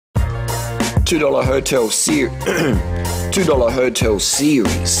$2 hotel series. $2 hotel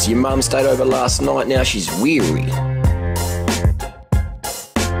series. Your mum stayed over last night, now she's weary.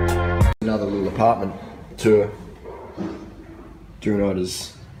 Another little apartment tour.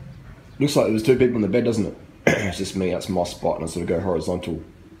 During-nighters. Looks like there was two people in the bed, doesn't it? It's just me, that's my spot, and I sort of go horizontal.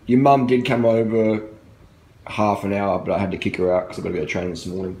 Your mum did come over half an hour, but I had to kick her out because I've got to go to training this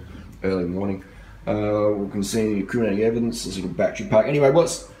morning, early morning. We can see any incriminating evidence. There's a little battery pack. Anyway,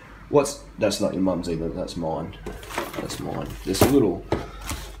 what's that's not your mum's either. That's mine. That's mine. It's a little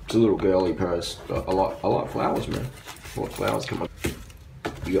girly purse. But I like flowers, man. I like flowers. Come on.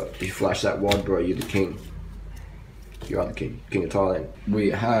 You flash that wide, bro. You're the king. You are the king. King of Thailand. We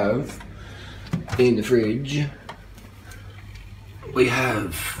have in the fridge. We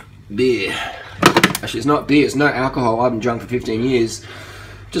have beer. Actually, it's not beer. It's no alcohol. I haven't drunk for 15 years.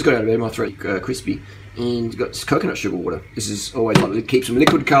 Just got out of bed. My throat crispy. And got coconut sugar water. This is always like keep some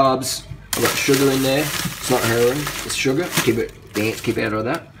liquid carbs. I've got sugar in there. It's not heroin. It's sugar. Keep out of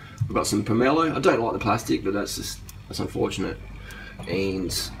that. I've got some pomelo. I don't like the plastic, but that's unfortunate.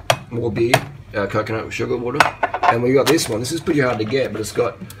 And more beer, coconut sugar water. And we got this one. This is pretty hard to get, but it's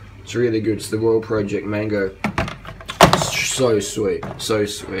really good. It's the Royal Project Mango. It's so sweet, so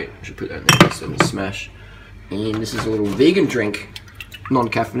sweet. I should put that in there. It's in the smash. And this is a little vegan drink.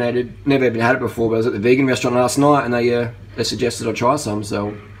 Non-caffeinated. Never even had it before, but I was at the vegan restaurant last night and they suggested I try some, so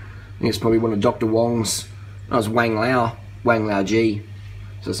I think it's probably one of Dr. Wong's. That was Wang Lao G.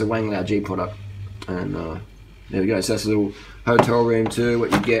 So it's a Wang Lao G product. And there we go. So that's a little hotel room too,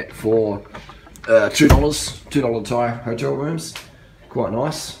 what you get for $2 Thai hotel rooms. Quite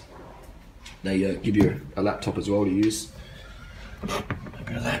nice. They give you a laptop as well to use. A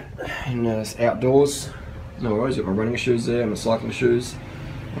bit of that. And it's outdoors. No worries, got my running shoes there, my cycling shoes.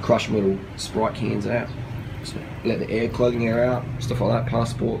 I crush my little Sprite cans out. Just let the clothing air out, stuff like that,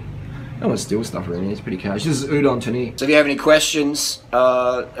 passport. No one steals stuff around here, it's pretty cash. This is Udon Thani. So if you have any questions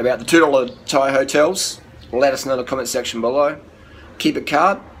about the $2 Thai hotels, let us know in the comment section below. Keep it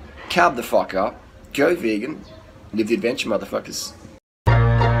carb the fuck up, go vegan, live the adventure, motherfuckers.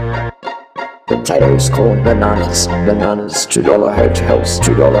 Potatoes, corn, bananas, $2 hotels,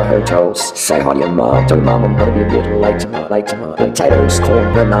 $2 hotels. Say hi to your mom, tell your mom I'm gonna be a bit late tonight. Potatoes,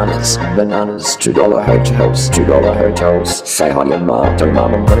 corn, bananas, $2 hotels, $2 hotels. Say hi to your mom, tell your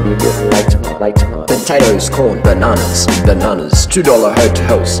mom I'm gonna be a bit late tonight. Potatoes, corn, bananas, $2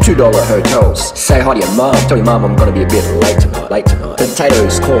 hotels, $2 hotels. Say hi to your mom, tell your mom I'm gonna be a bit late tonight.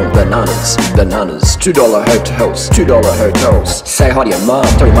 Potatoes, corn, bananas, $2 hotels, $2 hotels. Say hi to your mom,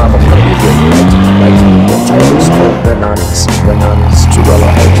 tell your mom I'm gonna be a bit late. Potatoes, corn, bananas,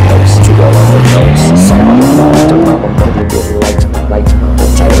 $2 hotels, $2 hotels. Say hi to your mom, tell your mom I'm gonna be a bit late tonight.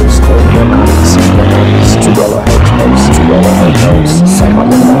 Potatoes, corn, bananas, $2 hotels, $2 hotels. Say hi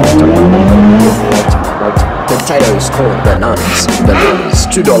to your mom, tell your mom I'm gonna be a bit late tonight. Potatoes, corn, bananas,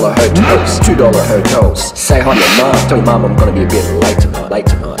 $2 hotels, $2 hotels. Say hi to your mom, tell your mom I'm gonna be a bit late tonight.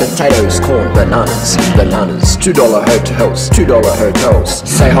 Potatoes, corn, bananas, $2 hotels, $2 hotels.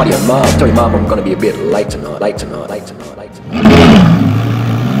 Say hi to your mom, tell your mom I'm gonna be a bit late tonight.